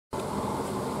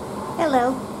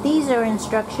Hello, these are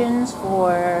instructions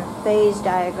for Phase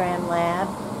Diagram Lab.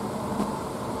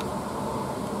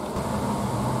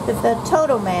 The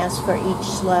total mass for each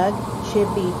slug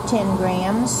should be 10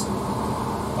 grams.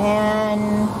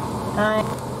 And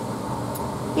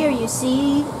here you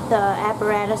see the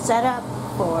apparatus setup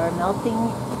for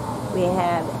melting. We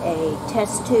have a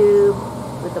test tube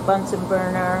with a Bunsen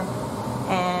burner,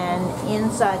 and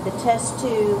inside the test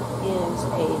tube is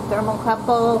a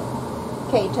thermocouple,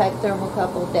 K-type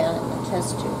thermocouple down in the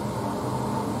test tube.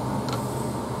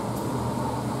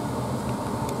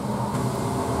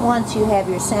 Once you have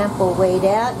your sample weighed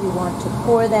out, you want to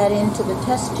pour that into the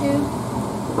test tube.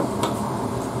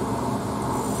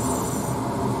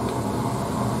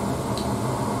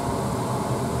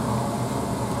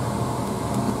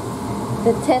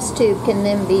 The test tube can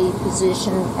then be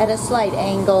positioned at a slight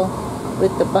angle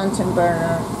with the Bunsen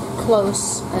burner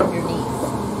close underneath.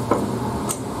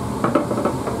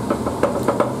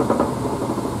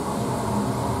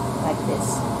 Like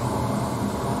this.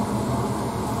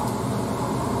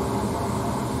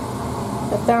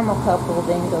 The thermocouple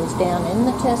then goes down in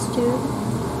the test tube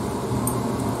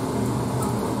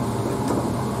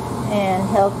and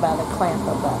held by the clamp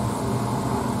above.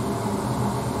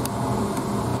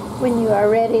 When you are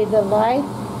ready to light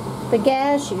the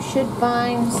gas, you should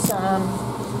find some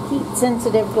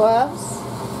heat-sensitive gloves.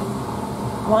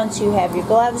 Once you have your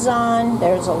gloves on,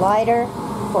 there's a lighter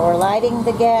for lighting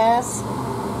the gas.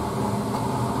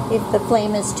 If the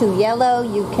flame is too yellow,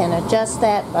 you can adjust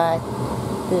that by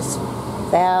this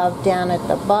valve down at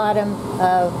the bottom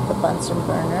of the Bunsen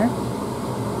burner.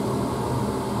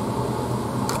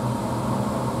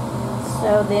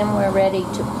 So then we're ready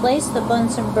to place the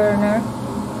Bunsen burner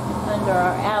under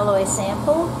our alloy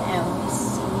sample, and we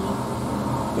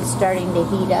see it's starting to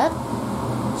heat up.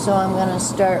 So I'm going to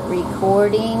start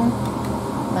recording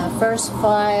my first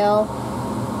file.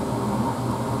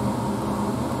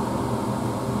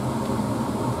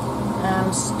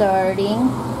 I'm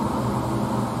starting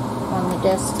on the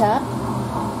desktop,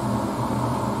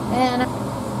 and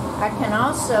I can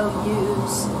also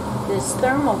use this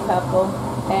thermocouple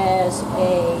as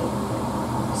a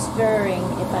stirring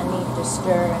if I need to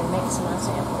stir and mix my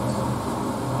samples.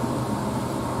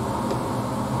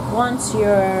 Once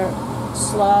your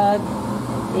slug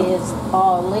is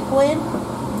all liquid,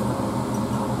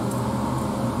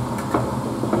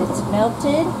 it's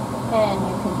melted, and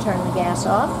you can turn the gas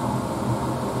off.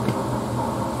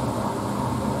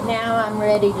 Now I'm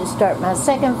ready to start my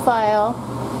second file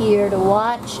here to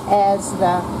watch as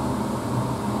the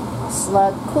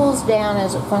slug cools down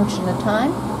as a function of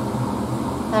time.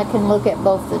 I can look at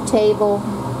both the table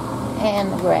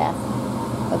and the graph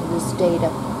of this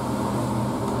data.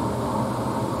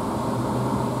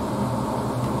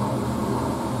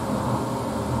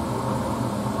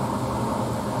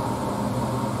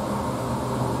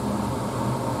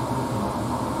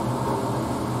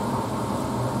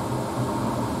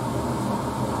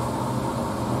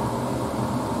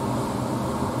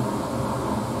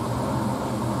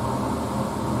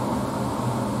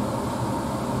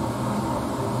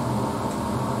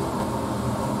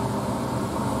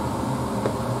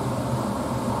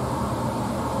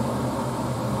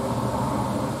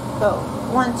 So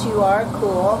once you are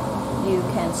cool, you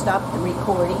can stop the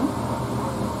recording.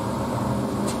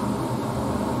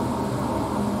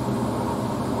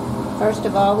 First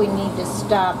of all, we need to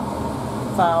stop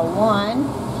file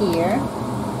 1 here,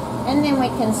 and then we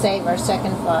can save our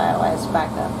second file as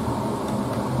backup.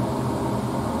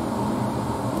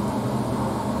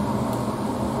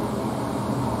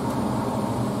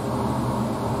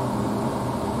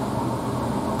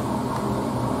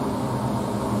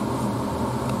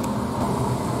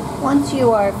 Once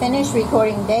you are finished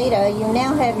recording data, you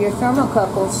now have your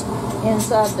thermocouples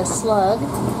inside the slug.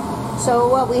 So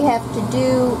what we have to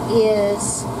do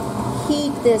is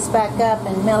heat this back up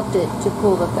and melt it to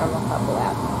pull the thermocouple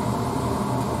out.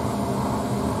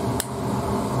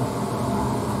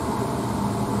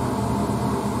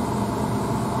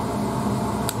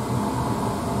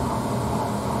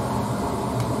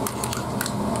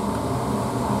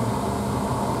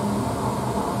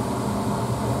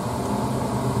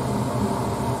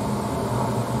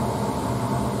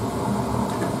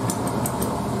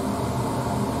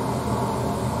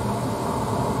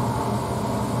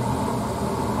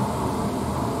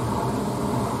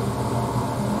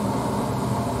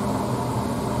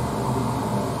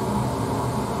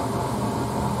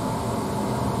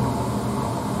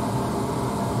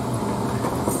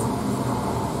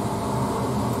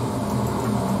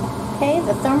 Okay,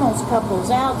 the thermocouple's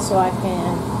out, so I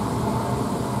can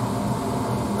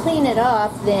clean it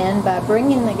off then by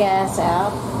bringing the gas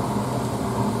out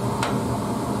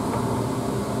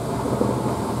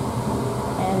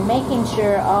making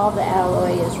sure all the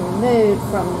alloy is removed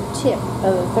from the tip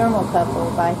of the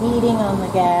thermocouple by heating on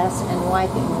the gas and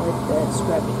wiping with the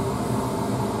scrubby.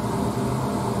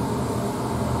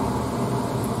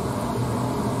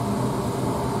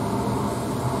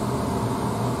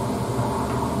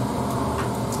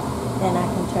 Then I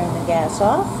can turn the gas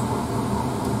off.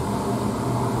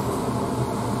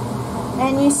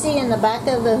 And you see in the back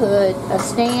of the hood a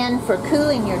stand for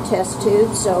cooling your test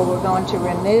tube. So we're going to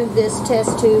remove this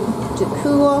test tube to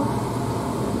cool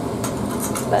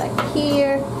back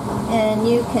here, and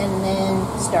you can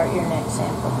then start your next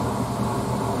sample.